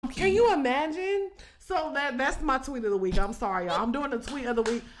Can you imagine? So that's my tweet of the week. I'm sorry, y'all. I'm doing the tweet of the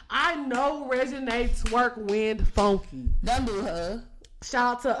week. I know Reginae twerk wind funky. Don't do her.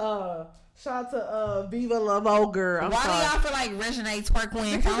 Shout out to Viva La Vulgar. Why do y'all feel like Reginae twerk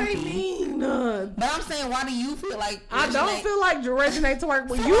wind funky? Because they mean. But I'm saying, why do you feel like I don't feel like Reginae twerk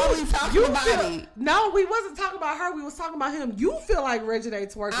wind. So you talking about it? No, we wasn't talking about her. We was talking about him. You feel like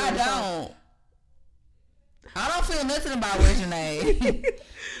Reginae twerk wind. I don't feel nothing about Reginae.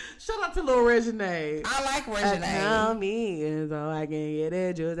 Shout out to little Reginae. I like Reginae. Tell me so I can get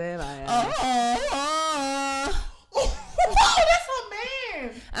it juice if I that's a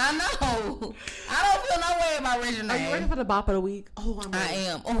man. I know. I don't feel no way about Reginae. Are you ready for the bop of the week? Oh, I'm ready. I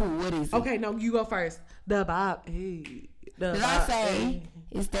am. Oh, what is it? Okay, no, you go first. The bop. Hey. Did I say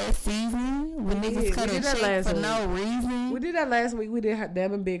it's that season when niggas cut a check for no reason? We did that last week. We did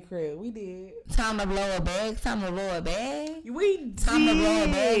them in Big Crib. We did. Time to blow a bag. Time to blow a bag. We did. Time to blow a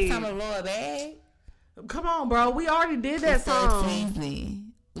bag. Time to blow a bag. Come on, bro. We already did that song. That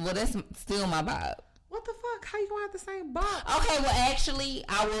season. Well, that's still my vibe. What the fuck? How you gonna have the same bop? Okay, well, actually,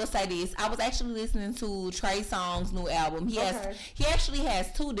 I will say this. I was actually listening to Trey Songz's new album. He actually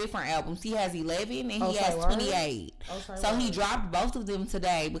has 2 different albums. He has 11 and he has 28. So he dropped both of them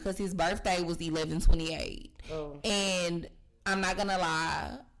today because his birthday was 11/28. Oh. And I'm not gonna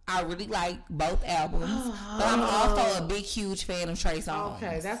lie, I really like both albums, but I'm also a big, huge fan of Trey Songz.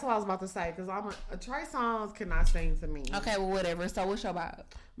 Okay, that's what I was about to say, because Trey Songz cannot sing to me. Okay, well, whatever. So what's your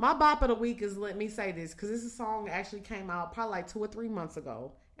bop? My bop of the week is, let me say this, because this song actually came out probably like 2 or 3 months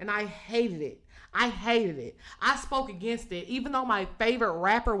ago, and I hated it. I spoke against it, even though my favorite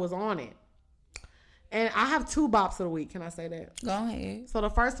rapper was on it. And I have 2 bops of the week. Can I say that? Go ahead. So the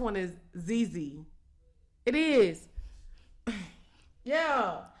first one is ZZ. It is.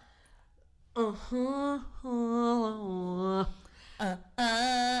 Yeah. ZZ,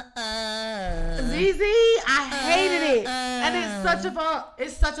 I hated it, and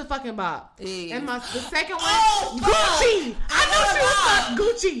it's such a fucking bop. And the second one, Gucci. I know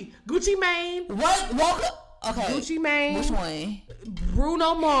she was Gucci Mane. What? Woke up. Okay. Gucci Mane. Which one?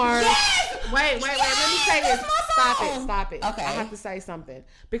 Bruno Mars. Yes! Wait. Let me say this. Stop it. Okay. I have to say something.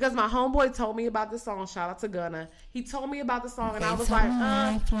 Because my homeboy told me about the song. Shout out to Gunna. He told me about the song, and I was like,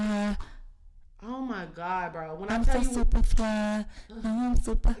 oh my God, bro. When I tell you, super fly. I'm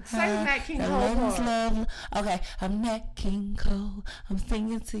super high. Say Nat King Cole. Okay, I'm Nat King Cole. I'm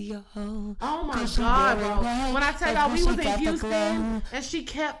singing to your hoe. Oh my God, bro. When I tell y'all we was in Houston and she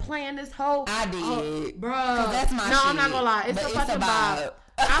kept playing this whole, I did, bro. That's my shit. I'm not gonna lie. It's a fucking vibe.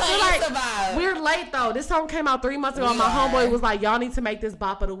 I feel like we're late though. This song came out 3 months ago. My homeboy was like, y'all need to make this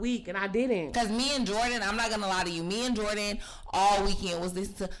bop of the week, and I didn't. Because me and Jordan, I'm not gonna lie to you, me and Jordan all weekend was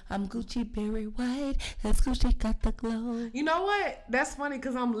listening to I'm Gucci Berry White. That's Gucci got the glow. You know what? That's funny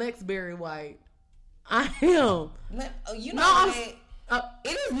because I'm Lex Berry White. I am. You know what?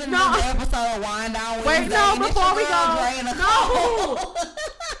 It has been another episode of Wind Down Wednesday. Wait, no, before we go.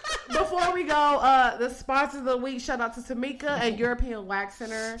 Before we go, the sponsors of the week, shout out to Tamika and European Wax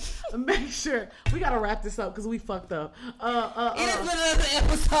Center. Make sure, we gotta wrap this up because we fucked up. It has been another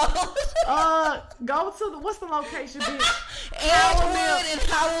episode. Go to what's the location, bitch? Edgewood and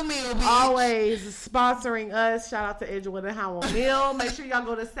Howell Mill, bitch. Always sponsoring us. Shout out to Edgewood and Howell Mill. Make sure y'all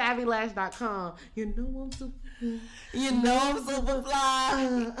go to SavvyLash.com. You know I'm super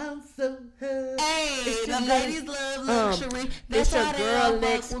fly. I'm so high. Hey, the ladies love luxury. It's your girl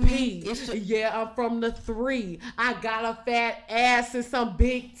Lex P. Yeah, I'm from the 3. I got a fat ass and some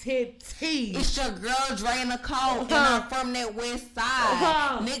big titties. It's your girl Dre Nicole, and I'm from that west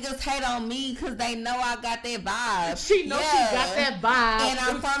side. Niggas hate on me because they know I got that vibe. She know she got that vibe. And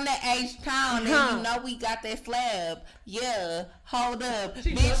I'm from the H-Town, and you know we got that slab. Yeah, hold up.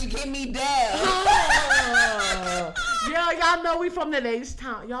 Bitch, get me down. Yeah, y'all know we from that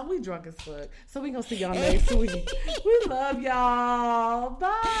H-Town. Y'all, we drunk as fuck. So we gonna see y'all next week. We love y'all.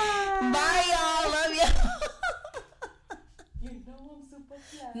 Bye. Bye, y'all. Love y'all. You know I'm super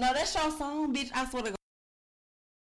fly. No, that's your song, bitch. I swear to God.